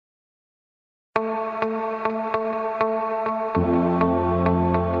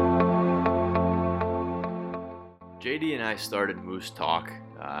JD and I started Moose Talk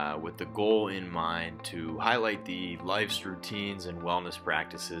with the goal in mind to highlight the life's routines and wellness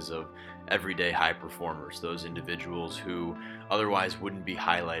practices of everyday high performers, those individuals who otherwise wouldn't be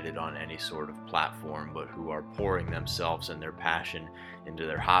highlighted on any sort of platform, but who are pouring themselves and their passion into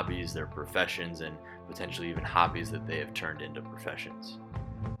their hobbies, their professions, and potentially even hobbies that they have turned into professions.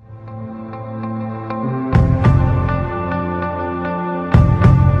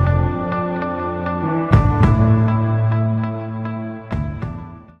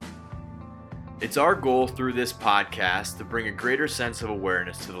 It's our goal through this podcast to bring a greater sense of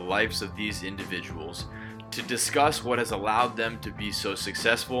awareness to the lives of these individuals, to discuss what has allowed them to be so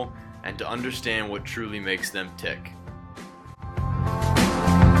successful, and to understand what truly makes them tick.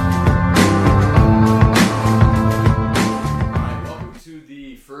 Alright, welcome to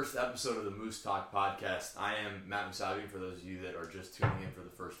the first episode of the Moose Talk podcast. I am Matt Musavi, for those of you that are just tuning in for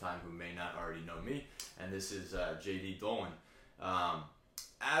the first time who may not already know me, and this is JD Dolan.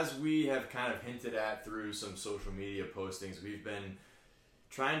 As we have kind of hinted at through some social media postings, we've been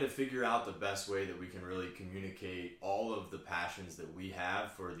trying to figure out the best way that we can really communicate all of the passions that we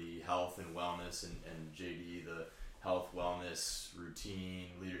have for the health and wellness and JD, the health, wellness, routine,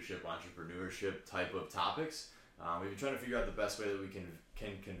 leadership, entrepreneurship type of topics. We've been trying to figure out the best way that we can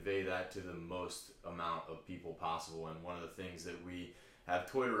convey that to the most amount of people possible. And one of the things that we have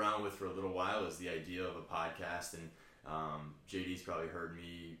toyed around with for a little while is the idea of a podcast. And JD's probably heard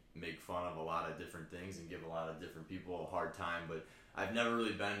me make fun of a lot of different things and give a lot of different people a hard time, but I've never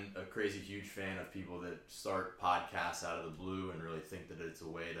really been a crazy huge fan of people that start podcasts out of the blue and really think that it's a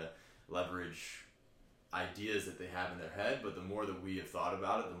way to leverage ideas that they have in their head. But the more that we have thought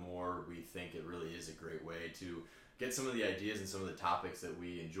about it, the more we think it really is a great way to get some of the ideas and some of the topics that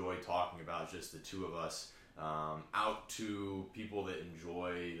we enjoy talking about, just the two of us, out to people that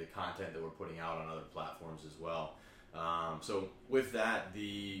enjoy the content that we're putting out on other platforms as well. So with that,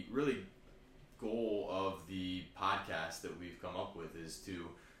 the really goal of the podcast that we've come up with is to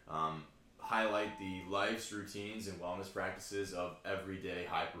highlight the life's routines and wellness practices of everyday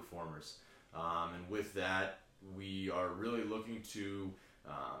high performers. And with that, we are really looking to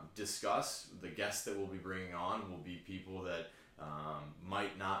discuss the guests that we'll be bringing on will be people that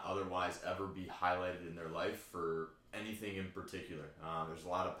might not otherwise ever be highlighted in their life for anything in particular. There's a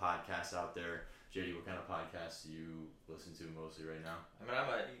lot of podcasts out there. JD, what kind of podcasts do you listen to mostly right now? I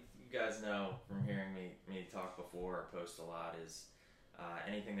mean, you guys know from hearing me talk before or post a lot is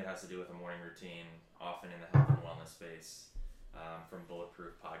anything that has to do with a morning routine, often in the health and wellness space, from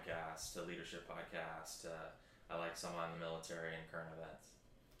Bulletproof podcasts to leadership podcasts to I like some on the military and current events.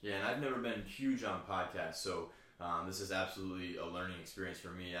 Yeah, and I've never been huge on podcasts, so this is absolutely a learning experience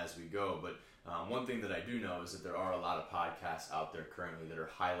for me as we go. But one thing that I do know is that there are a lot of podcasts out there currently that are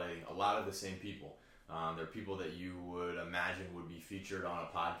highlighting a lot of the same people. They're people that you would imagine would be featured on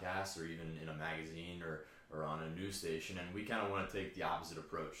a podcast or even in a magazine or on a news station. And we kind of want to take the opposite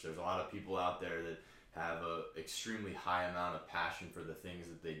approach. There's a lot of people out there that have an extremely high amount of passion for the things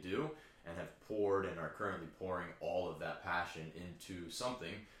that they do and have poured and are currently pouring all of that passion into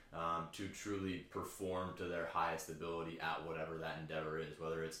something to truly perform to their highest ability at whatever that endeavor is,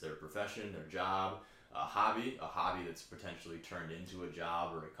 whether it's their profession, their job, a hobby that's potentially turned into a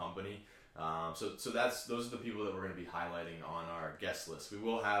job or a company. So those are the people that we're going to be highlighting on our guest list. We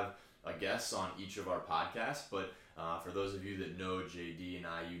will have a guest on each of our podcasts, but for those of you that know JD and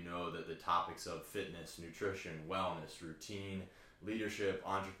I, you know that the topics of fitness, nutrition, wellness, routine, leadership,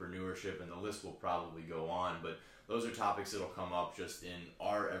 entrepreneurship, and the list will probably go on, but those are topics that'll come up just in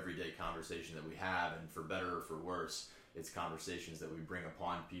our everyday conversation that we have, and for better or for worse, it's conversations that we bring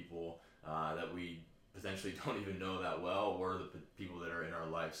upon people that we potentially don't even know that well, or the people that are in our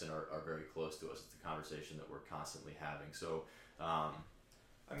lives and are very close to us. It's a conversation that we're constantly having. So, I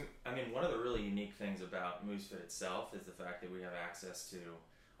mean, one of the really unique things about MooseFit itself is the fact that we have access to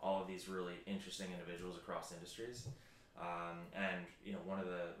all of these really interesting individuals across industries. And you know, one of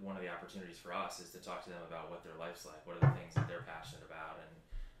the opportunities for us is to talk to them about what their life's like, what are the things that they're passionate about, and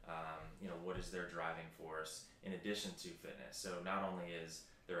you know, what is their driving force in addition to fitness. So not only is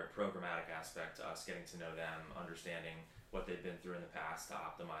there a programmatic aspect to us getting to know them, understanding what they've been through in the past to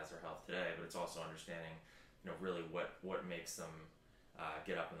optimize their health today, but it's also understanding, you know, really what makes them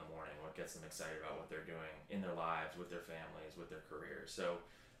get up in the morning, what gets them excited about what they're doing in their lives, with their families, with their careers. So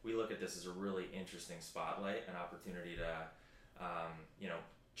we look at this as a really interesting spotlight, an opportunity to, you know,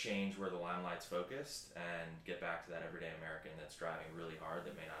 change where the limelight's focused and get back to that everyday American that's driving really hard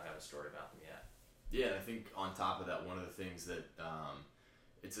that may not have a story about them yet. Yeah, I think on top of that, one of the things that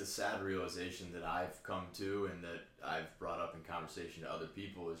it's a sad realization that I've come to and that I've brought up in conversation to other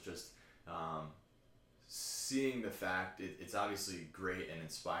people is just seeing the fact, it's obviously great and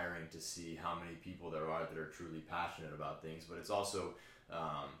inspiring to see how many people there are that are truly passionate about things, but it's also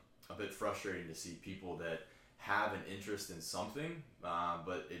a bit frustrating to see people that have an interest in something,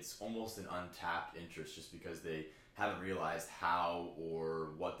 but it's almost an untapped interest just because they haven't realized how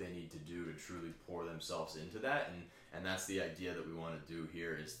or what they need to do to truly pour themselves into that. And that's the idea that we want to do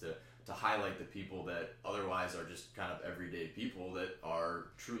here, is to highlight the people that otherwise are just kind of everyday people that are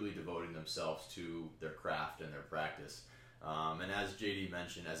truly devoting themselves to their craft and their practice. And as JD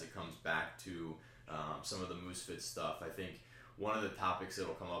mentioned, as it comes back to some of the MooseFit stuff, I think one of the topics that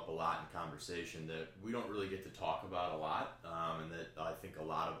will come up a lot in conversation that we don't really get to talk about a lot, and that I think a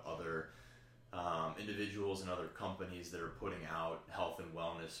lot of other individuals and other companies that are putting out health and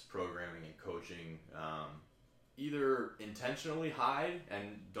wellness programming and coaching either intentionally hide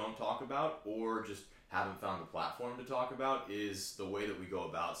and don't talk about, or just haven't found the platform to talk about, is the way that we go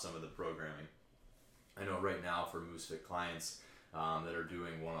about some of the programming. I know right now for MooseFit clients that are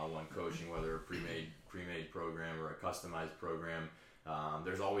doing one-on-one coaching, whether a pre-made program or a customized program,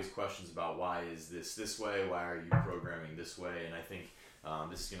 there's always questions about why is this way, why are you programming this way, and I think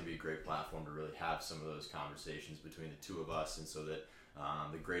this is going to be a great platform to really have some of those conversations between the two of us, and so that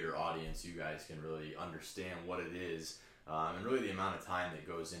the greater audience, you guys, can really understand what it is, and really the amount of time that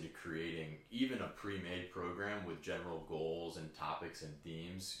goes into creating even a pre-made program with general goals and topics and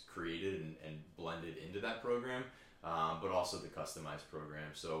themes created and blended into that program, but also the customized program.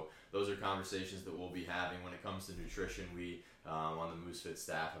 So those are conversations that we'll be having. When it comes to nutrition, we on the MooseFit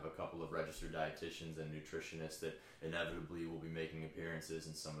staff have a couple of registered dietitians and nutritionists that inevitably will be making appearances,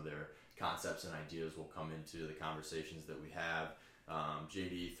 and some of their concepts and ideas will come into the conversations that we have.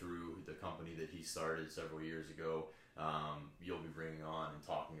 JD, through the company that he started several years ago, you'll be bringing on and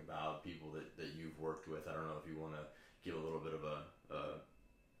talking about people that you've worked with. I don't know if you want to give a little bit of a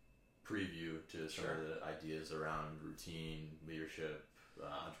preview to some of the ideas around routine, leadership,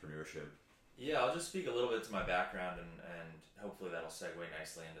 entrepreneurship. Yeah, I'll just speak a little bit to my background, and hopefully that'll segue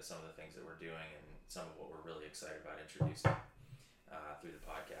nicely into some of the things that we're doing and some of what we're really excited about introducing through the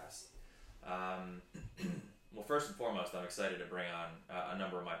podcast. Well, first and foremost, I'm excited to bring on a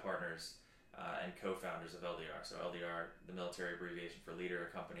number of my partners and co-founders of LDR. So LDR, the military abbreviation for leader,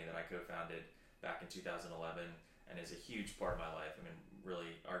 a company that I co-founded back in 2011 and is a huge part of my life. I mean,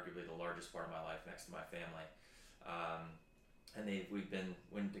 really arguably the largest part of my life next to my family. And we've been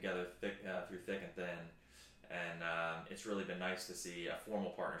together through thick and thin. And it's really been nice to see a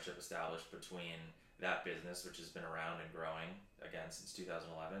formal partnership established between that business, which has been around and growing, again, since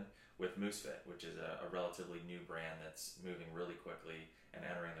 2011, with MooseFit, which is a relatively new brand that's moving really quickly and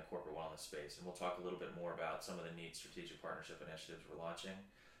entering the corporate wellness space. And we'll talk a little bit more about some of the neat strategic partnership initiatives we're launching.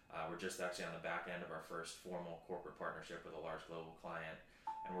 We're just actually on the back end of our first formal corporate partnership with a large global client,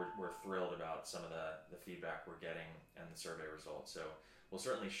 and we're thrilled about some of the feedback we're getting and the survey results. So we'll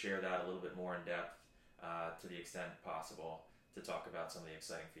certainly share that a little bit more in depth to the extent possible to talk about some of the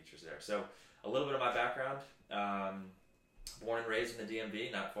exciting features there. So a little bit of my background. Born and raised in the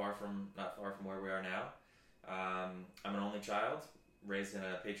DMV, not far from where we are now. I'm an only child, raised in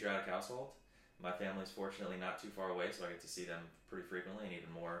a patriotic household. My family's fortunately not too far away, so I get to see them pretty frequently, and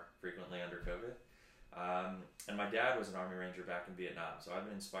even more frequently under COVID. And my dad was an Army Ranger back in Vietnam, so I've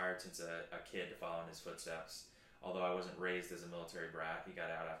been inspired since a kid to follow in his footsteps. Although I wasn't raised as a military brat, he got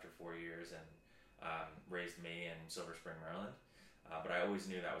out after 4 years and raised me in Silver Spring, Maryland. But I always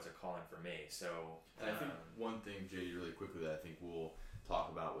knew that was a calling for me. So, and I think one thing, JD, really quickly, that I think we'll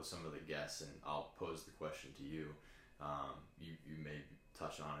talk about with some of the guests, and I'll pose the question to you. You may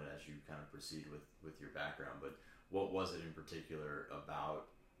touch on it as you kind of proceed with your background, but what was it in particular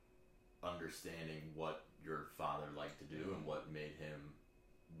about understanding what your father liked to do and what made him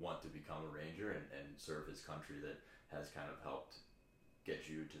want to become a Ranger and serve his country that has kind of helped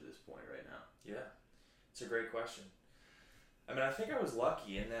get you to this point right now? Yeah, it's a great question. I mean, I think I was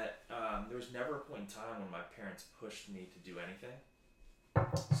lucky in that there was never a point in time when my parents pushed me to do anything.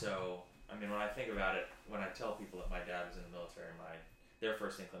 So, I mean, when I think about it, when I tell people that my dad was in the military, their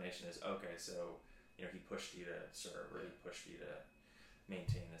first inclination is, okay, so, he pushed you to serve, or he pushed you to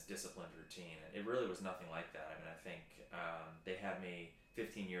maintain this disciplined routine. And it really was nothing like that. I mean, I think they had me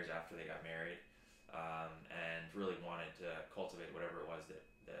 15 years after they got married, and really wanted to cultivate whatever it was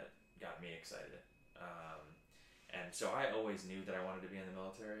that got me excited. And so I always knew that I wanted to be in the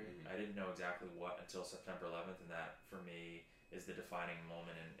military. Mm-hmm. I didn't know exactly what until September 11th, and that for me is the defining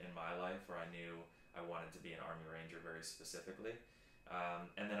moment in my life where I knew I wanted to be an Army Ranger very specifically.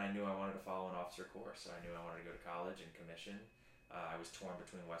 And then I knew I wanted to follow an officer course, so I knew I wanted to go to college and commission. I was torn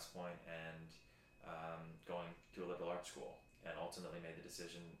between West Point and going to a liberal arts school, and ultimately made the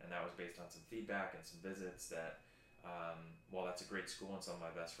decision, and that was based on some feedback and some visits that while that's a great school and some of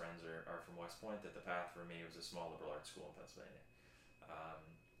my best friends are from West Point, that the path for me was a small liberal arts school in Pennsylvania.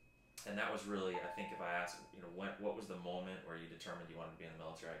 And that was really, I think, if I asked, what was the moment where you determined you wanted to be in the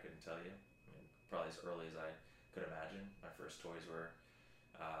military, I couldn't tell you. I mean, probably as early as I could imagine. My first toys were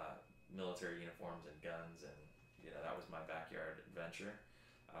military uniforms and guns, and that was my backyard adventure.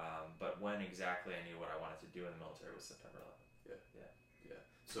 But when exactly I knew what I wanted to do in the military was September 11th. Yeah.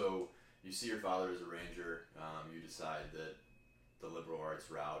 So you see your father as a ranger. You decide that the liberal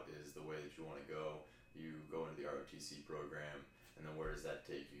arts route is the way that you want to go. You go into the ROTC program, and then where does that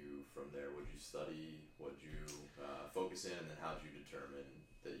take you from there? What did you study? What did you focus in? And then how did you determine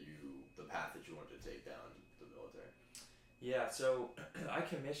the path that you wanted to take down the military? Yeah, so I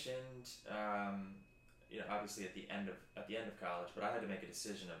commissioned, obviously at the end of college, but I had to make a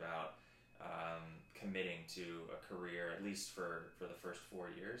decision about committing to a career, at least for the first 4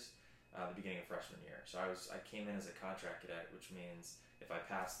 years, the beginning of freshman year. So I came in as a contract cadet, which means if I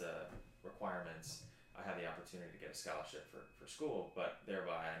pass the requirements, I have the opportunity to get a scholarship for school, but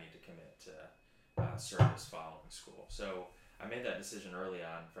thereby I need to commit to service following school. So I made that decision early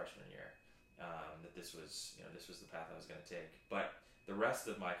on freshman year. That this was the path I was going to take. But the rest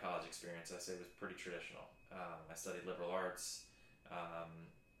of my college experience, I say, was pretty traditional. I studied liberal arts.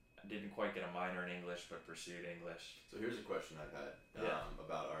 I didn't quite get a minor in English, but pursued English. So here's a question I've had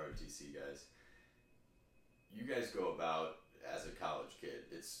about ROTC guys. You guys go about as a college kid.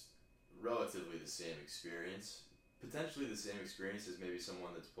 It's relatively the same experience. Potentially the same experience as maybe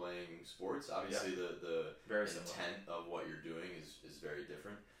someone that's playing sports. Obviously, the very intent of what you're doing is very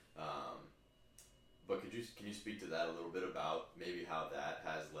different. But can you speak to that a little bit about maybe how that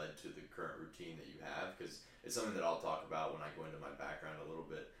has led to the current routine that you have? Because it's something that I'll talk about when I go into my background a little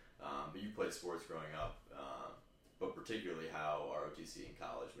bit. But you played sports growing up, but particularly how ROTC in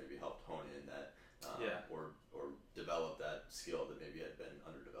college maybe helped hone in that or develop that skill that maybe had been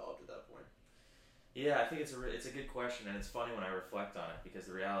underdeveloped at that point. Yeah, I think it's a good question, and it's funny when I reflect on it, because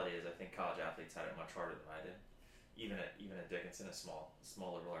the reality is I think college athletes had it much harder than I did, even at Dickinson, a small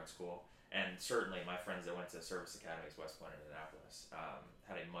liberal arts school. And certainly my friends that went to service academies, West Point and Indianapolis,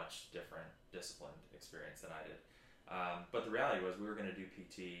 had a much different disciplined experience than I did. But the reality was we were going to do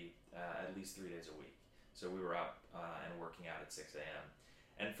PT at least 3 days a week. So we were up and working out at 6 a.m.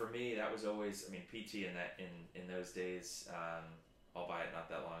 And for me, that was always, PT in those days, albeit not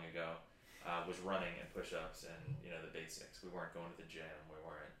that long ago, was running and push-ups and, the basics. We weren't going to the gym. We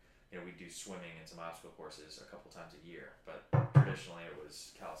weren't, we'd do swimming and some obstacle courses a couple times a year. But traditionally it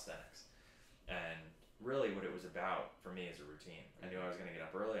was calisthenics. And really what it was about for me is a routine. I knew I was going to get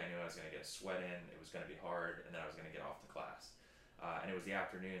up early. I knew I was going to get a sweat in. It was going to be hard. And then I was going to get off to class. And it was the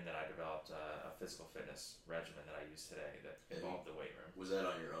afternoon that I developed a physical fitness regimen that I use today that involved the weight room. Was that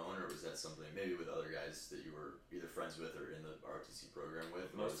on your own, or was that something maybe with other guys that you were either friends with or in the ROTC program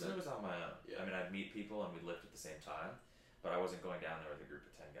with? Most of it was on my own. Yeah. I'd meet people and we'd lift at the same time. But I wasn't going down there with a group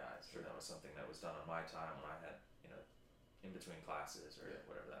of 10 guys. Sure. That was something that was done on my time when I had, in between classes or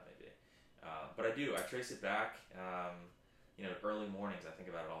whatever that may be. But I trace it back, early mornings. I think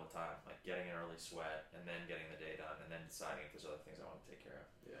about it all the time, like getting an early sweat and then getting the day done and then deciding if there's other things I want to take care of.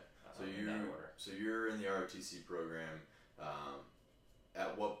 Yeah. So you're in the ROTC program.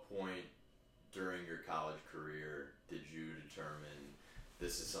 At what point during your college career did you determine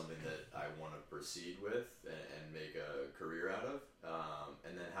this is something that I want to proceed with and make a career out of?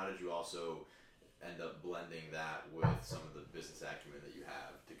 And then how did you also end up blending that with some of the business acumen that you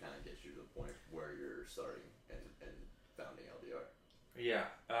have to kind of get you to the point where you're starting and founding LDR? Yeah.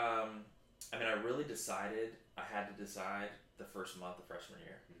 I really decided, I had to decide the first month of freshman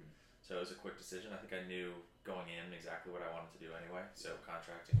year. Mm-hmm. So it was a quick decision. I think I knew going in exactly what I wanted to do anyway. So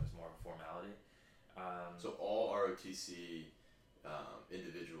contracting was more of a formality. So all ROTC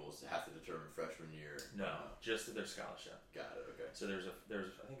individuals have to determine freshman year? No, just their scholarship. Got it. Okay. So there's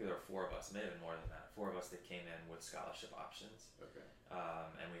I think there were 4 of us, maybe more than that. 4 of us that came in with scholarship options. Okay.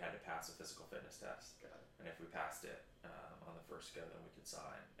 And we had to pass a physical fitness test. Got it. And if we passed it on the first go, then we could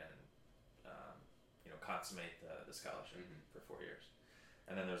sign and consummate the scholarship for 4 years.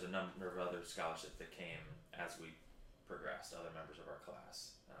 And then there's a number of other scholarships that came as we progressed. Other members of our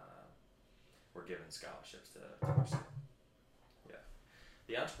class were given scholarships to pursue. Yeah.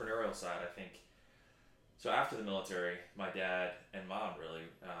 The entrepreneurial side, I think. So after the military, my dad and mom really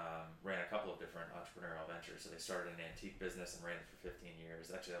ran a couple of different entrepreneurial ventures. So they started an antique business and ran it for 15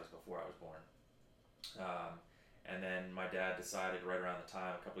 years. Actually, that was before I was born. And then my dad decided right around the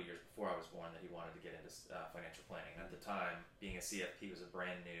time, a couple of years before I was born, that he wanted to get into financial planning. At the time, being a CFP was a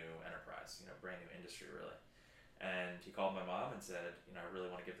brand new enterprise. enterprise, brand new industry really. And he called my mom and said, I really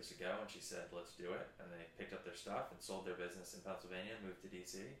want to give this a go. And she said, let's do it. And they picked up their stuff and sold their business in Pennsylvania, moved to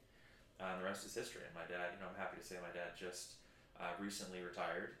DC. And the rest is history. And my dad, I'm happy to say my dad just recently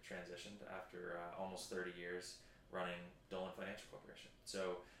retired, transitioned after almost 30 years running Dolan Financial Corporation.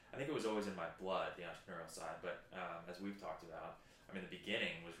 So I think it was always in my blood, the entrepreneurial side. But as we've talked about, the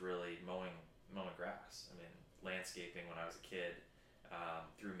beginning was really mowing grass. Landscaping when I was a kid,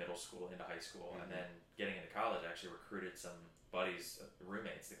 through middle school into high school, and then getting into college, I actually recruited some buddies,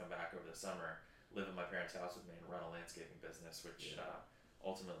 roommates, to come back over the summer, live at my parents' house with me, and run a landscaping business, which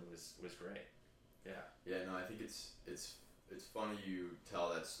ultimately was great. Yeah. Yeah. No, I think it's funny you tell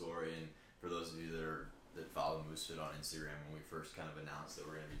that story, and for those of you that follow Moosefit on Instagram, when we first kind of announced that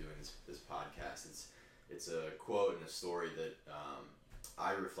we're going to be doing this podcast, it's a quote and a story that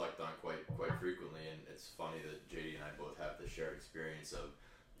I reflect on quite frequently, and it's funny that JD and I both have the shared experience of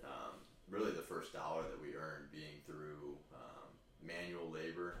really the first dollar that we earned being through manual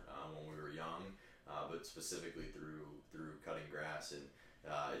labor when we were young, but specifically through cutting grass. And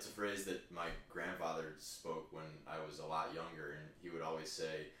it's a phrase that my grandfather spoke when I was a lot younger, and he would always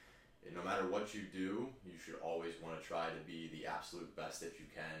say, no matter what you do, you should always want to try to be the absolute best that you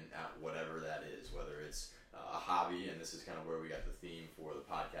can at whatever that is, whether it's a hobby, and this is kind of where we got the theme for the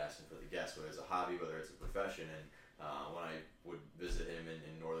podcast and for the guests, whether it's a hobby, whether it's a profession. And when I would visit him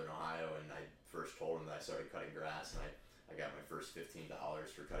in Northern Ohio, and I first told him that I started cutting grass, and I got my first $15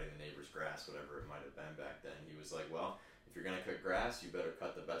 for cutting the neighbor's grass, whatever it might have been back then, he was like, well, if you're going to cut grass, you better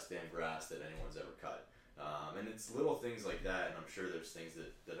cut the best damn grass that anyone's ever cut. And it's little things like that, and I'm sure there's things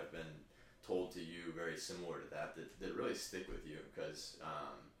that have been told to you very similar to that really stick with you, because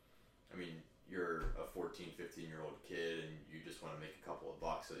you're a 14, 15-year-old kid, and you just want to make a couple of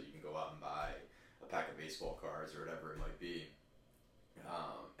bucks so that you can go out and buy a pack of baseball cards or whatever it might be.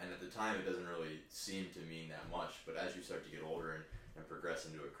 And at the time, it doesn't really seem to mean that much, but as you start to get older and progress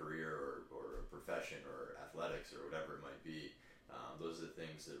into a career or a profession or athletics or whatever it might be, those are the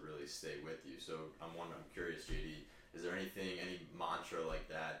things that really stay with you. So I'm curious, JD, is there any mantra like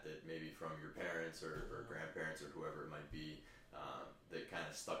that maybe from your parents or grandparents or whoever it might be that kind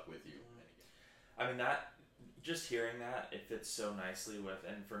of stuck with you? That, just hearing that, it fits so nicely with,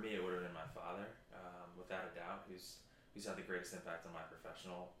 and for me it would have been my father, without a doubt, who's had the greatest impact on my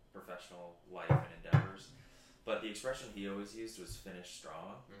professional life and endeavors. But the expression he always used was finish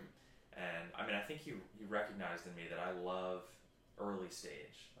strong. And I think he recognized in me that I love early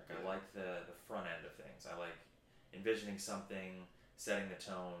stage. I like the front end of things. I like envisioning something, setting the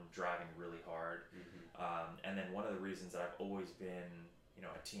tone, driving really hard. And then one of the reasons that I've always been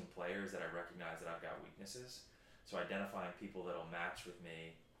a team player is that I recognize that I've got weaknesses. So identifying people that'll match with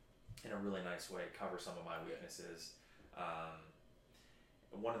me in a really nice way, cover some of my weaknesses.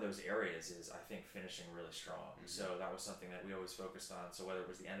 One of those areas is, I think, finishing really strong. So that was something that we always focused on. So whether it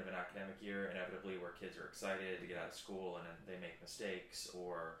was the end of an academic year, inevitably where kids are excited to get out of school and then they make mistakes,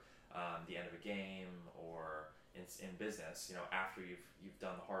 or the end of a game, or in business, after you've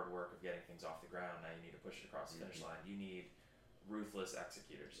done the hard work of getting things off the ground, now you need to push it across the finish line. You need ruthless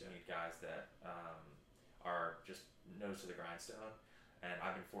executors. You need guys that are just nose to the grindstone. And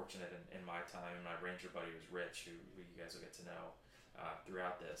I've been fortunate in my time, and my ranger buddy was Rich, who you guys will get to know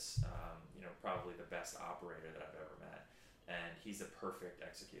throughout this, probably the best operator that I've ever met. And he's a perfect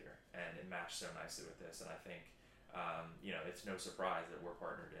executor, and it matched so nicely with this. And I think, it's no surprise that we're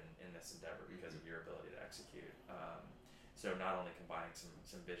partnered in this endeavor because of your ability to execute. So not only combining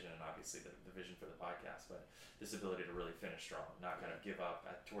some vision, and obviously the vision for the podcast, but this ability to really finish strong, not kind of give up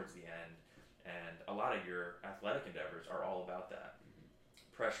towards the end. And a lot of your athletic endeavors are all about that.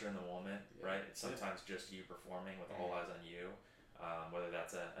 Pressure in the moment, right? It's sometimes just you performing with all eyes on you, whether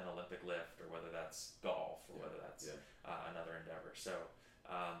that's an Olympic lift, or whether that's golf, or whether that's another endeavor. So,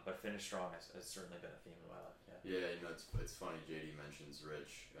 but finish strong has certainly been a theme in my life. Yeah, it's funny. JD mentions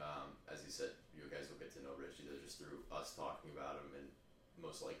Rich. As he said, you guys will get to know Rich either just through us talking about him, and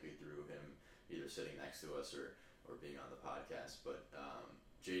most likely through him either sitting next to us or being on the podcast. But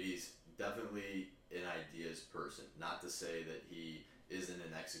JD's definitely an ideas person. Not to say that he isn't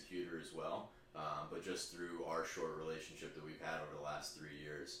an executor as well, but just through our short relationship that we've had over the last 3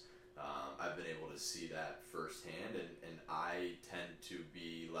 years, I've been able to see that firsthand, and I tend to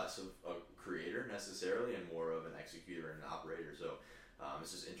be less of a creator necessarily and more of an executor and an operator. So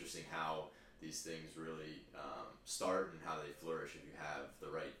it's just interesting how these things really start and how they flourish if you have the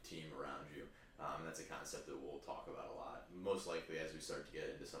right team around you. And that's a concept that we'll talk about a lot, most likely as we start to get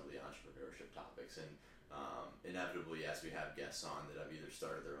into some of the entrepreneurship topics. And inevitably, as we have guests on that have either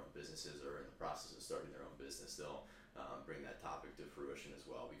started their own businesses or in the process of starting their own business, they'll bring that topic to fruition as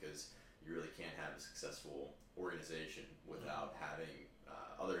well, because you really can't have a successful organization without having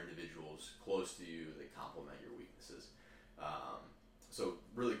other individuals close to you that complement your weaknesses. So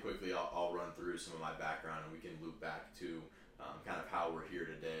really quickly, I'll run through some of my background, and we can loop back to kind of how we're here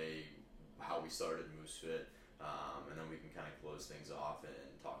today, how we started MooseFit, and then we can kind of close things off and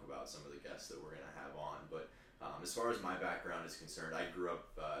talk about some of the guests that we're going to have on. But as far as my background is concerned, I grew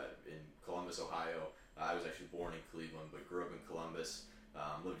up in Columbus, Ohio. I was actually born in Cleveland, but grew up in Columbus.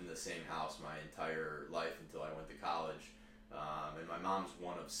 Lived in the same house my entire life until I went to college. And my mom's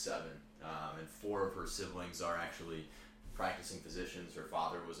one of 7, and 4 of her siblings are actually practicing physicians. Her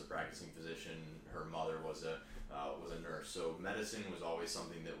father was a practicing physician. Her mother was a nurse. So medicine was always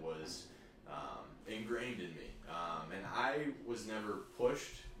something that was ingrained in me. And I was never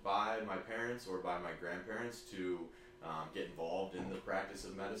pushed by my parents or by my grandparents to get involved in the practice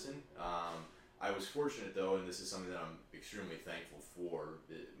of medicine. I was fortunate, though, and this is something that I'm extremely thankful for.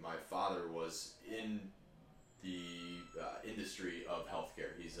 My father was in the industry of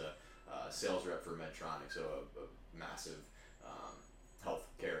healthcare. He's a sales rep for Medtronic, so a massive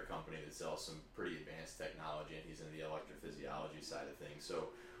healthcare company that sells some pretty advanced technology, and he's in the electrophysiology side of things. So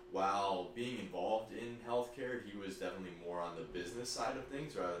while being involved in healthcare, he was definitely more on the business side of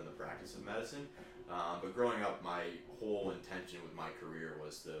things rather than the practice of medicine. But growing up, my whole intention with my career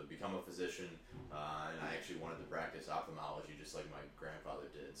was to become a physician, and I actually wanted to practice ophthalmology just like my grandfather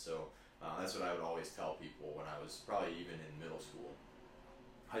did. So that's what I would always tell people when I was probably even in middle school.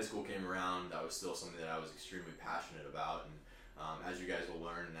 High school came around, that was still something that I was extremely passionate about, and as you guys will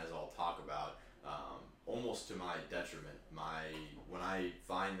learn and as I'll talk about, almost to my detriment, when I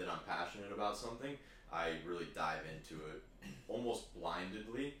find that I'm passionate about something, I really dive into it almost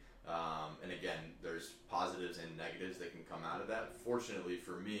blindedly. And again, there's positives and negatives that can come out of that. Fortunately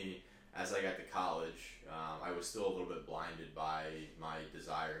for me, as I got to college, I was still a little bit blinded by my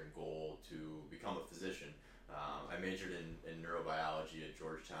desire and goal to become a physician. I majored in neurobiology at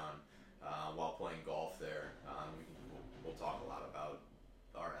Georgetown while playing golf there. We'll talk a lot about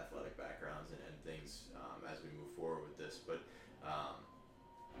our athletic backgrounds and things as we move forward with this. But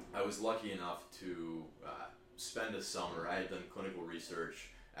I was lucky enough to spend a summer. I had done clinical research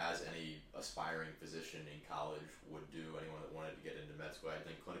as any aspiring physician in college would do, anyone that wanted to get into med school. I had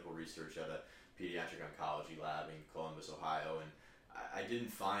done clinical research at a pediatric oncology lab in Columbus, Ohio, and I didn't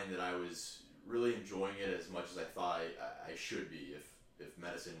find that I was really enjoying it as much as I thought I should be if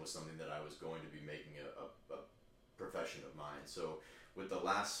medicine was something that I was going to be making a profession of mine. So with the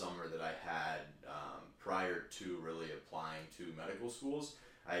last summer that I had prior to really applying to medical schools,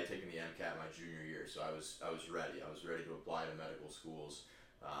 I had taken the MCAT my junior year, so I was ready. I was ready to apply to medical schools.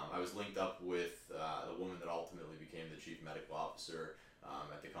 I was linked up with the woman that ultimately became the chief medical officer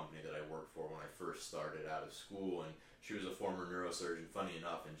at the company that I worked for when I first started out of school, and she was a former neurosurgeon. Funny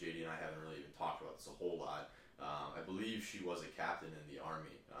enough, and JD and I haven't really even talked about this a whole lot, I believe she was a captain in the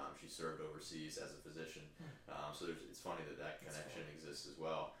Army. She served overseas as a physician, so it's funny that connection exists as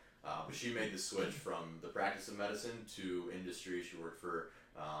well. But she made the switch from the practice of medicine to industry. She worked for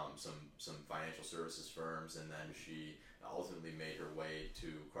some financial services firms, and then she ultimately made her way to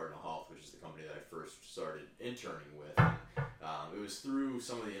Cardinal Health, which is the company that I first started interning with. And, it was through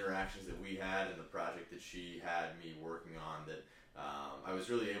some of the interactions that we had and the project that she had me working on that I was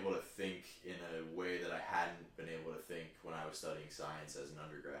really able to think in a way that I hadn't been able to think when I was studying science as an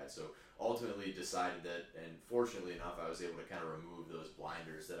undergrad. So ultimately decided that, and fortunately enough, I was able to kind of remove those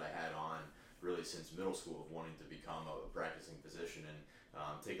blinders that I had on really since middle school of wanting to become a practicing physician and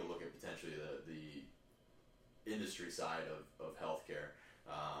take a look at potentially the industry side of healthcare.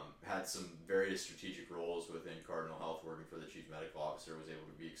 Had some various strategic roles within Cardinal Health, working for the chief medical officer, was able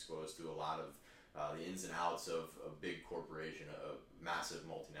to be exposed to a lot of the ins and outs of a big corporation, a massive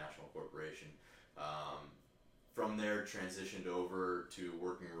multinational corporation. From there, transitioned over to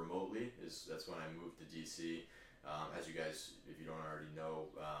working remotely. That's when I moved to DC. As you guys, if you don't already know,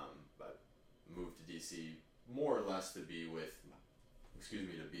 I moved to DC more or less to be with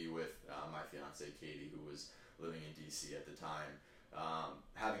my fiance Katie, who was living in DC at the time.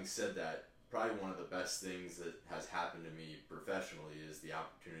 Having said that, probably one of the best things that has happened to me professionally is the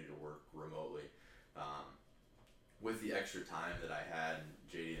opportunity to work remotely. With the extra time that I had, and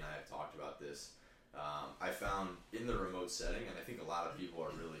JD and I have talked about this, I found in the remote setting, and I think a lot of people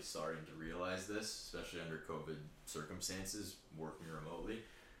are really starting to realize this, especially under COVID circumstances, working remotely,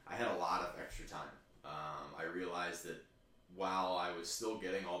 I had a lot of extra time. I realized that while I was still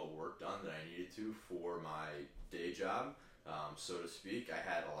getting all the work done that I needed to for my day job, so to speak, I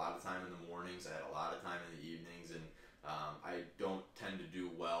had a lot of time in the mornings, I had a lot of time in the evenings, and I don't tend to do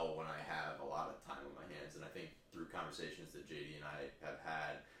well when I have a lot of time on my hands. And I think through conversations that JD and I have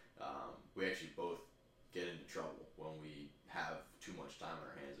had, we actually both get into trouble when we have too much time on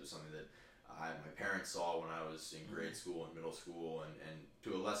our hands. It was something that my parents saw when I was in grade school and middle school, and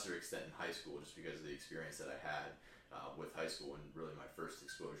to a lesser extent in high school, just because of the experience that I had with high school and really my first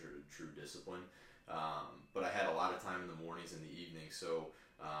exposure to true discipline. But I had a lot of time in the mornings and the evenings, so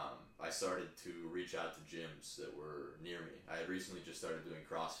I started to reach out to gyms that were near me. I had recently just started doing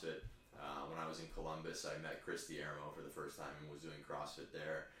CrossFit. When I was in Columbus, I met Christy Ermo for the first time and was doing CrossFit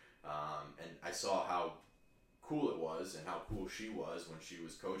there. And I saw how cool it was and how cool she was when she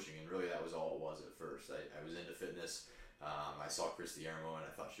was coaching, and really that was all it was at first. I was into fitness. I saw Christy Ermo and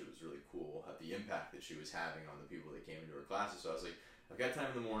I thought she was really cool at the impact that she was having on the people that came into her classes. So I was like, I've got time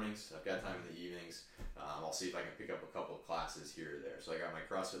in the mornings, I've got time in the evenings, I'll see if I can pick up a couple of classes here or there. So I got my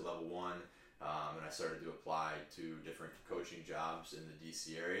CrossFit level 1, and I started to apply to different coaching jobs in the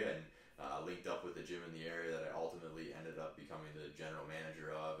DC area, and linked up with a gym in the area that I ultimately ended up becoming the general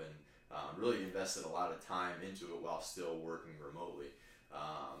manager of, and really invested a lot of time into it while still working remotely.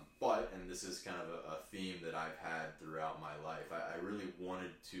 But, and this is kind of a theme that I've had throughout my life, I really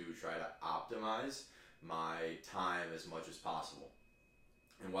wanted to try to optimize my time as much as possible.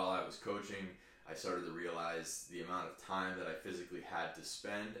 And while I was coaching, I started to realize the amount of time that I physically had to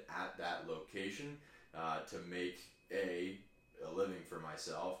spend at that location to make a living for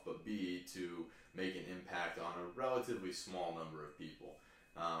myself, but B, to make an impact on a relatively small number of people.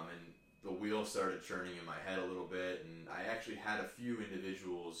 And the wheel started churning in my head a little bit, and I actually had a few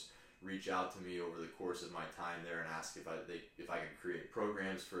individuals reach out to me over the course of my time there and ask if I could create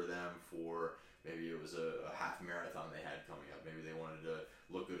programs for them for, maybe it was a half marathon they had coming up. Maybe they wanted to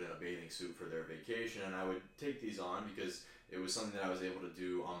look good in a bathing suit for their vacation, and I would take these on because it was something that I was able to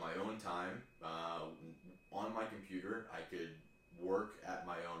do on my own time, on my computer. I could work at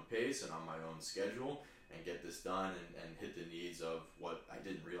my own pace and on my own schedule and get this done and hit the needs of what I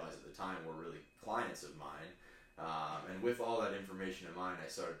didn't realize at the time were really clients of mine. And with all that information in mind, I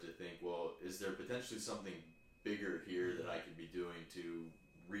started to think, well, is there potentially something bigger here that I could be doing to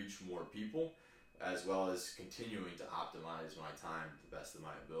reach more people, as well as continuing to optimize my time to the best of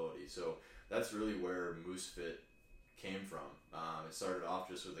my ability? So that's really where MooseFit came from. It started off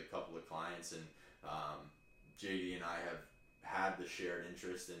just with a couple of clients, and JD and I have had the shared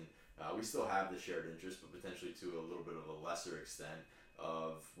interest, and we still have the shared interest, but potentially to a little bit of a lesser extent,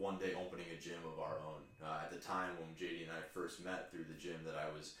 of one day opening a gym of our own. At the time when JD and I first met through the gym that I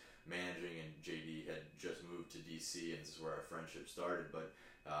was managing, and JD had just moved to DC, and this is where our friendship started, but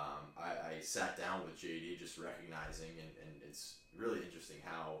I sat down with JD just recognizing, and it's really interesting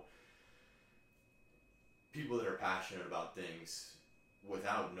how people that are passionate about things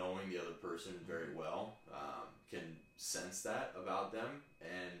without knowing the other person very well can sense that about them,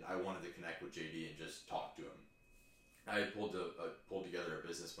 and I wanted to connect with JD and just talk to him. I pulled together a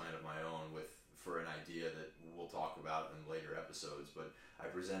business plan of my own for an idea that we'll talk about in later episodes, but I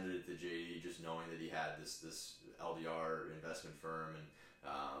presented it to JD just knowing that he had this LDR investment firm and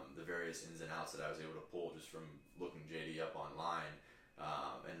the various ins and outs that I was able to pull just from looking JD up online.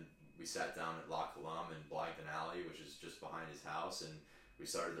 And we sat down at La Colombe in Blagden Alley, which is just behind his house, and we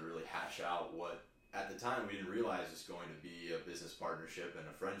started to really hash out what, at the time, we didn't realize was going to be a business partnership and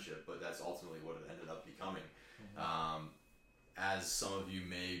a friendship, but that's ultimately what it ended up becoming. As some of you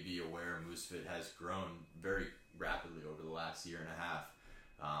may be aware, MooseFit has grown very rapidly over the last year and a half.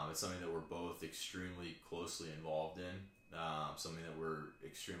 It's something that we're both extremely closely involved in, something that we're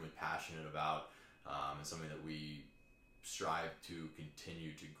extremely passionate about, and something that we strive to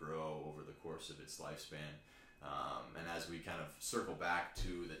continue to grow over the course of its lifespan. And as we kind of circle back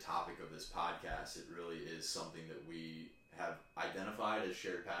to the topic of this podcast, it really is something that we have identified as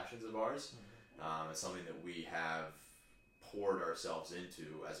shared passions of ours. It's something that we have poured ourselves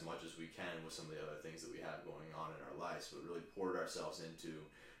into as much as we can with some of the other things that we have going on in our lives, but really poured ourselves into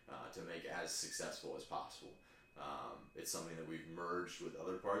to make it as successful as possible. It's something that we've merged with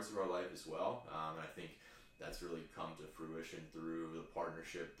other parts of our life as well, and I think that's really come to fruition through the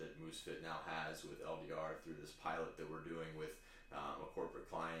partnership that MooseFit now has with LDR, through this pilot that we're doing with a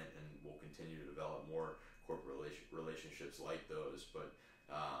corporate client, and we'll continue to develop more corporate relationships like those. But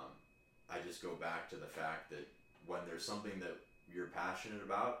I just go back to the fact that when there's something that you're passionate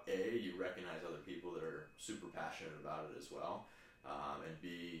about, A, you recognize other people that are super passionate about it as well, and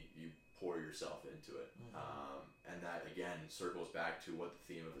B, you pour yourself into it. And that, again, circles back to what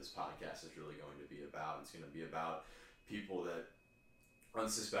the theme of this podcast is really going to be about. It's going to be about people that,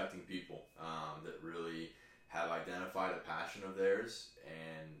 unsuspecting people, that really have identified a passion of theirs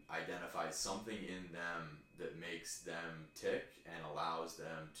and identified something in them that makes them tick and allows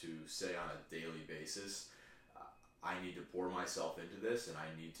them to say on a daily basis, I need to pour myself into this, and I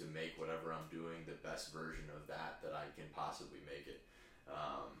need to make whatever I'm doing the best version of that I can possibly make it.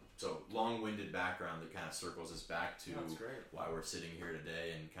 So long-winded background that kind of circles us back to why we're sitting here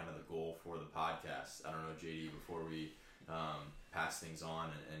today and kind of the goal for the podcast. I don't know, JD, before we pass things on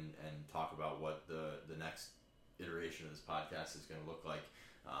and talk about what the next iteration of this podcast is going to look like,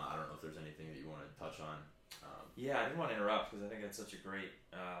 I don't know if there's anything that you want to touch on. Yeah, I didn't want to interrupt because I think that's such a great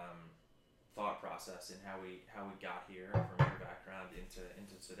thought process in how we got here from your background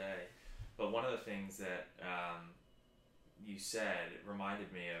into today. But one of the things that you said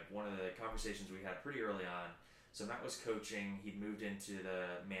reminded me of one of the conversations we had pretty early on. So Matt was coaching. He'd moved into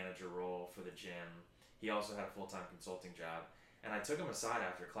the manager role for the gym. He also had a full-time consulting job. And I took him aside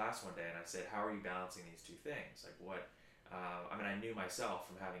after class one day and I said, how are you balancing these two things? Like what, I knew myself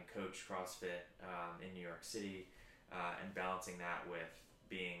from having coached CrossFit in New York City and balancing that with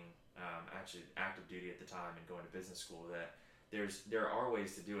being actually active duty at the time and going to business school, that there are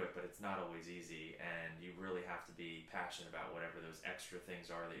ways to do it, but it's not always easy, and you really have to be passionate about whatever those extra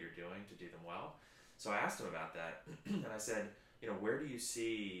things are that you're doing to do them well. So I asked him about that, and I said, where do you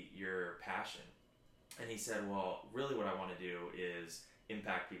see your passion? And he said, well, really what I want to do is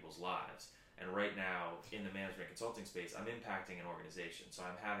impact people's lives. And right now, in the management consulting space, I'm impacting an organization, so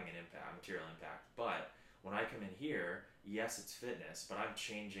I'm having an impact, a material impact. But when I come in here, yes, it's fitness, but I'm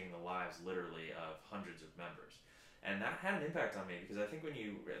changing the lives literally of hundreds of members. And that had an impact on me because I think when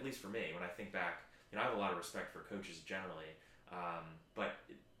you, at least for me, when I think back, I have a lot of respect for coaches generally, but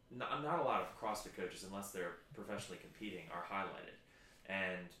not a lot of CrossFit coaches, unless they're professionally competing, are highlighted.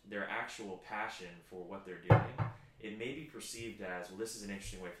 And their actual passion for what they're doing, it may be perceived as, well, this is an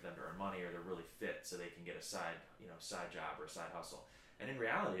interesting way for them to earn money, or they're really fit so they can get a side job or a side hustle. And in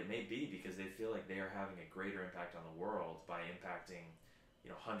reality, it may be because they feel like they are having a greater impact on the world by impacting,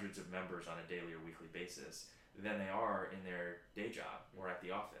 hundreds of members on a daily or weekly basis than they are in their day job or at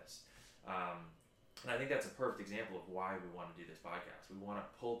the office. And I think that's a perfect example of why we want to do this podcast. We want to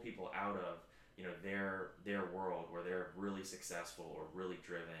pull people out of their world where they're really successful or really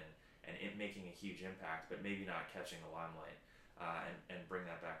driven and making a huge impact, but maybe not catching the limelight, and bring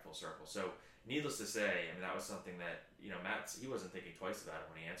that back full circle. So needless to say, that was something that Matt, he wasn't thinking twice about it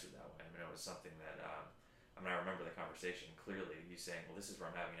when he answered that way. It was something that I remember the conversation clearly. You saying, well, this is where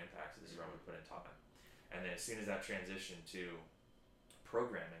I'm having an impact, so this is where I'm going to put in time. And then as soon as that transitioned to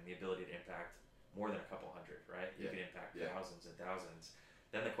programming, the ability to impact more than a couple hundred, right? You could impact thousands and thousands.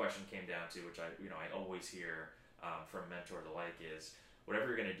 Then the question came down to, which I always hear from mentors alike, is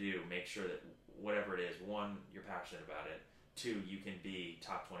whatever you're going to do, make sure that whatever it is, one, you're passionate about it. Two, you can be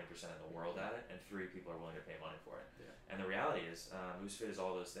top 20% of the world at it, and three, people are willing to pay money for it. Yeah. And the reality is, MooseFit is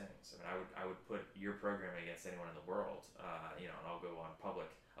all those things. I would put your programming against anyone in the world, and I'll go on a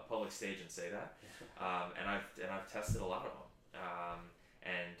public stage and say that. And I've tested a lot of them.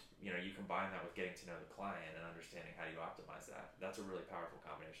 And you combine that with getting to know the client and understanding how do you optimize that. That's a really powerful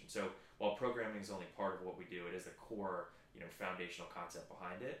combination. So while programming is only part of what we do, it is the core, foundational concept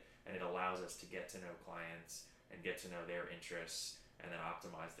behind it, and it allows us to get to know clients and get to know their interests and then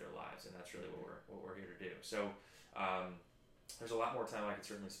optimize their lives. And that's really what we're here to do. So there's a lot more time I could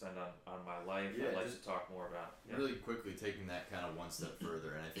certainly spend on my life. I'd like to talk more about really quickly taking that kind of one step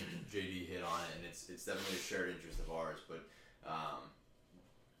further, and I think JD hit on it, and it's definitely a shared interest of ours, but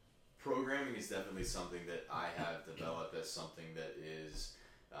programming is definitely something that I have developed as something that is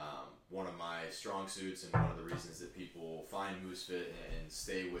one of my strong suits, and one of the reasons that people find MooseFit and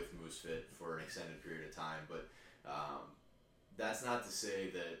stay with MooseFit for an extended period of time. But that's not to say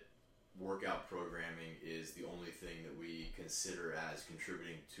that workout programming is the only thing that we consider as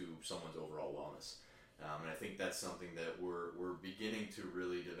contributing to someone's overall wellness. And I think that's something that we're beginning to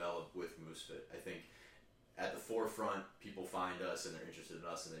really develop with MooseFit. I think at the forefront, people find us and they're interested in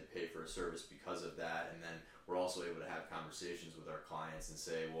us and they pay for a service because of that. And then we're also able to have conversations with our clients and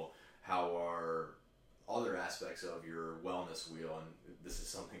say, well, how are other aspects of your wellness wheel? And this is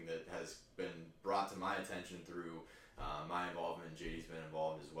something that has been brought to my attention through my involvement, and JD's been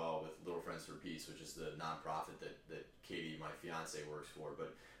involved as well with Little Friends for Peace, which is the nonprofit that Katie, my fiance, works for.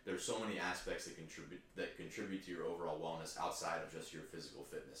 But there's so many aspects that contribute to your overall wellness outside of just your physical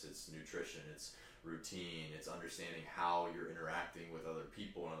fitness. It's nutrition, it's routine, it's understanding how you're interacting with other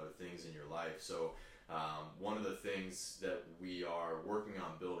people and other things in your life. So one of the things that we are working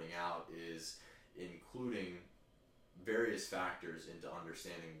on building out is including various factors into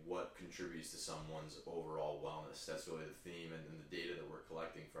understanding what contributes to someone's overall wellness. That's really the theme and the data that we're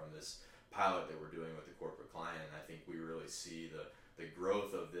collecting from this pilot that we're doing with the corporate client. And I think we really see the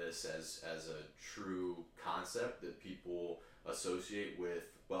growth of this as a true concept that people associate with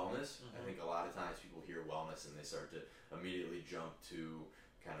wellness. I think a lot of times people hear wellness and they start to immediately jump to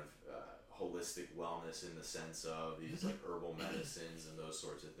kind of holistic wellness in the sense of these like herbal medicines and those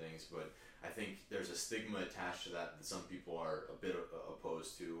sorts of things. But I think there's a stigma attached to that some people are a bit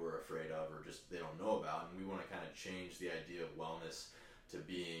opposed to or afraid of, or just they don't know about. And we want to kind of change the idea of wellness to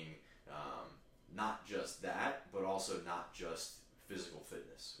being not just that, but also not just physical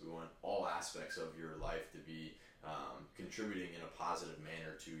fitness. We want all aspects of your life to be contributing in a positive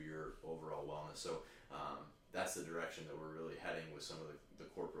manner to your overall wellness. So that's the direction that we're really heading with some of the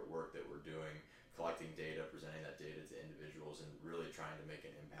corporate work that we're doing, collecting data, presenting that data to individuals, and really trying to make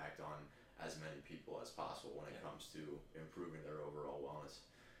an impact on as many people as possible when it comes to improving their overall wellness.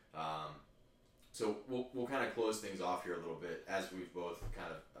 So we'll kind of close things off here a little bit. As we've both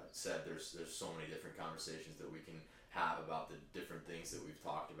kind of said, there's so many different conversations that we can have about the different things that we've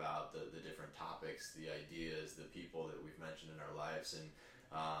talked about, the different topics, the ideas, the people that we've mentioned in our lives. And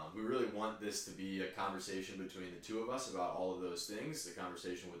we really want this to be a conversation between the two of us about all of those things, the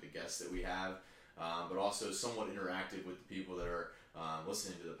conversation with the guests that we have, but also somewhat interactive with the people that are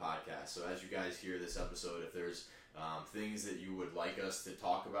listening to the podcast. So as you guys hear this episode, if there's things that you would like us to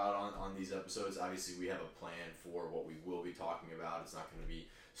talk about on these episodes, obviously we have a plan for what we will be talking about. It's not going to be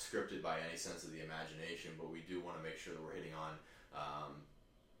scripted by any sense of the imagination, but we do want to make sure that we're hitting on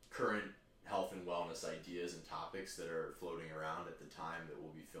current health and wellness ideas and topics that are floating around at the time that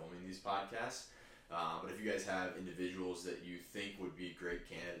we'll be filming these podcasts. But if you guys have individuals that you think would be great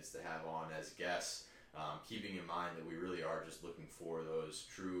candidates to have on as guests, keeping in mind that we really are just looking for those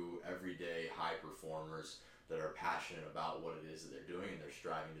true everyday high performers that are passionate about what it is that they're doing and they're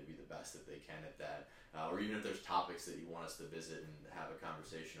striving to be the best that they can at that. Or even if there's topics that you want us to visit and have a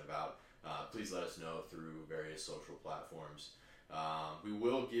conversation about, please let us know through various social platforms. We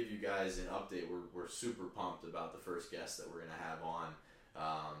will give you guys an update. We're super pumped about the first guest that we're going to have on.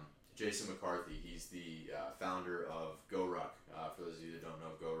 Jason McCarthy. He's the founder of GoRuck. For those of you that don't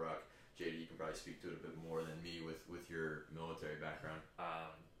know GoRuck, JD, you can probably speak to it a bit more than me with your military background.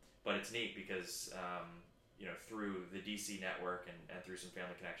 But it's neat because through the DC network and through some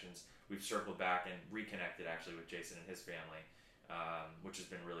family connections, we've circled back and reconnected actually with Jason and his family, which has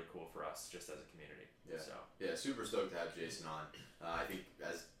been really cool for us just as a community. Yeah, super stoked to have Jason on. I think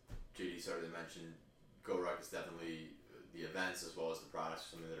as JD started to mention, GoRuck is definitely the events as well as the products,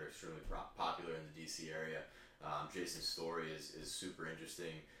 something that are extremely popular in the DC area. Jason's story is super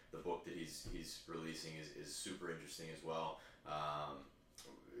interesting. The book that he's releasing is super interesting as well.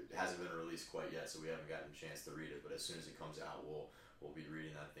 It hasn't been released quite yet, so we haven't gotten a chance to read it, but as soon as it comes out, we'll be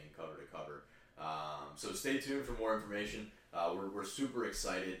reading that thing cover to cover. So stay tuned for more information. We're super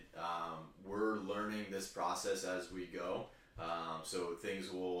excited. We're learning this process as we go. So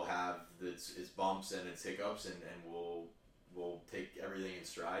things will have its bumps and its hiccups, and we'll take everything in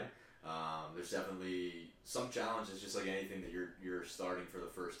stride. There's definitely some challenges, just like anything that you're starting for the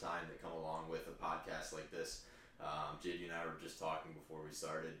first time, that come along with a podcast like this. JD and I were just talking before we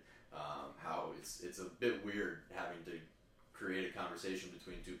started how it's a bit weird having to create a conversation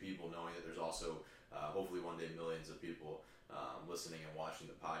between two people, knowing that there's also hopefully one day millions of people listening and watching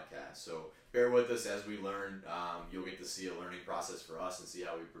the podcast. So bear with us as we learn. You'll get to see a learning process for us and see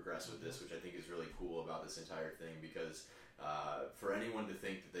how we progress with this, which I think is really cool about this entire thing, because for anyone to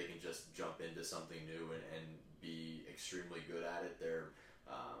think that they can just jump into something new and be extremely good at it, they're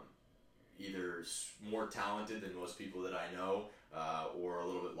either more talented than most people that I know, or a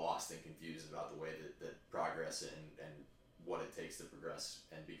little bit lost and confused about the way that progress and what it takes to progress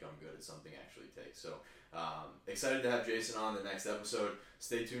and become good at something actually takes. So excited to have Jason on the next episode.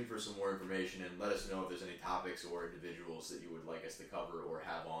 Stay tuned for some more information, and let us know if there's any topics or individuals that you would like us to cover or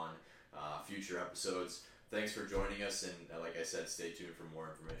have on future episodes. Thanks for joining us, and like I said, stay tuned for more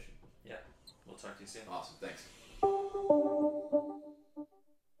information. Yeah, we'll talk to you soon. Awesome, thanks.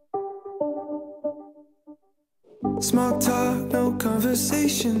 Small talk, no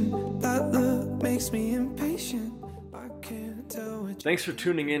conversation. That look makes me impatient. I can't tell which. Thanks for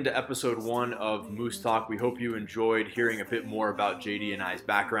tuning in to episode 1 of Moose Talk. We hope you enjoyed hearing a bit more about JD and I's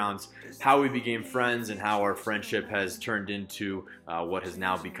backgrounds, how we became friends, and how our friendship has turned into what has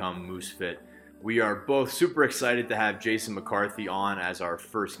now become Moose Fit. We are both super excited to have Jason McCarthy on as our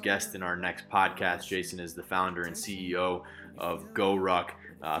first guest in our next podcast. Jason is the founder and CEO of GoRuck,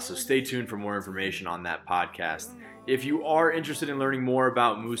 so stay tuned for more information on that podcast. If you are interested in learning more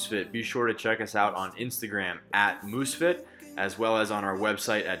about MooseFit, be sure to check us out on Instagram at MooseFit, as well as on our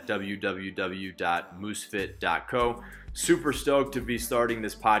website at www.moosefit.co. Super stoked to be starting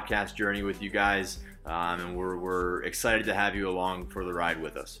this podcast journey with you guys, and we're excited to have you along for the ride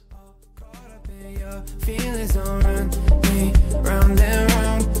with us. Your feelings don't run me round and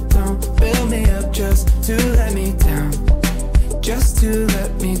round. Don't build me up just to let me down. Just to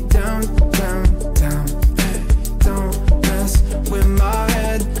let me down, down, down. Hey, don't mess with my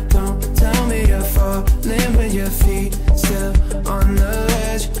head. Don't tell me you're falling with your feet still on the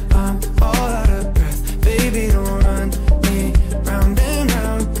ledge. I'm all out of breath. Baby, don't run me round and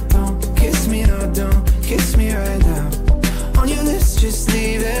round. Don't kiss me, no, don't kiss me right now. On your lips, just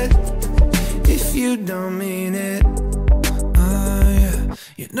leave it if you don't mean it. Yeah.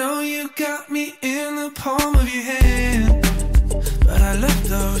 You know you got me in the palm of your hand, but I love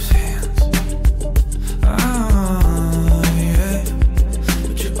those hands. Oh, yeah.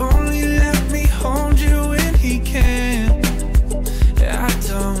 But you only let me hold you when he can. Yeah, I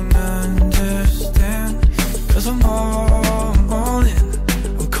don't understand. Cause I'm all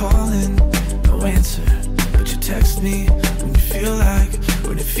in. I'm calling, no answer. But you text me when you feel like,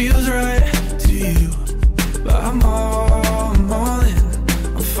 when it feels right to you. But I'm all in.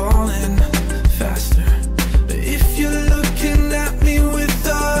 I'm falling faster. But if you're looking at me with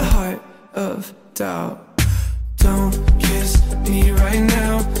a heart of doubt, don't kiss me right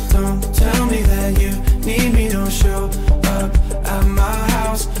now. Don't tell me that you need me. Don't show up at my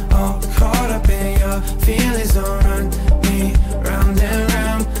house all caught up in your feelings. Don't run me round and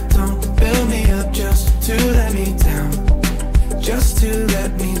round. Don't build me up just to let me down. Just to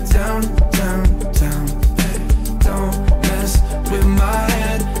let me down, down, down. Hey, don't mess with my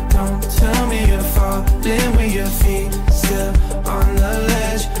head. Don't tell me you're falling with your feet still on the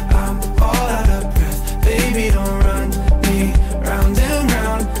ledge. I'm all out of breath. Baby, don't run me round and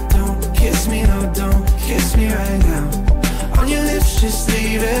round. Don't kiss me, no, don't kiss me right now. On your lips, just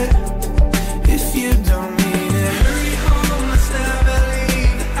leave it if you don't mean it. Hurry home, let's never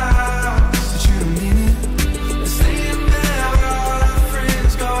leave the house. But you don't mean it. Let's stay in bed where all our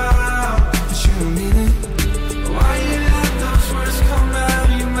friends go out. But you don't mean it. Why you let those words come out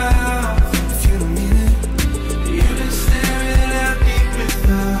of your mouth if you don't mean it? You've been staring at me with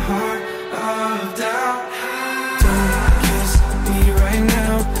a heart of doubt. Don't kiss me right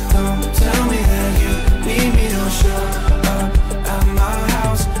now. Don't tell me that you need me. Don't show up at my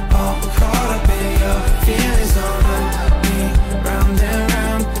house all caught up in your feelings. Don't run me round and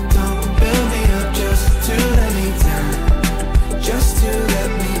round. Don't build me up just to let me down. Just to let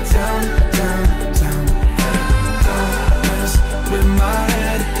me down, down, down. Don't mess with my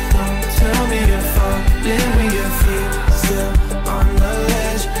head. Don't tell me you're falling with your feet still on the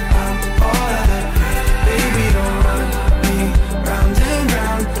ledge. I'm all out of breath. Baby, don't run me round and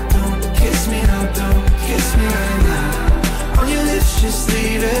round. Don't kiss me, no, don't kiss me right now. On your lips, just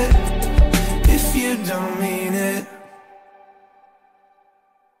leave it if you don't mean it.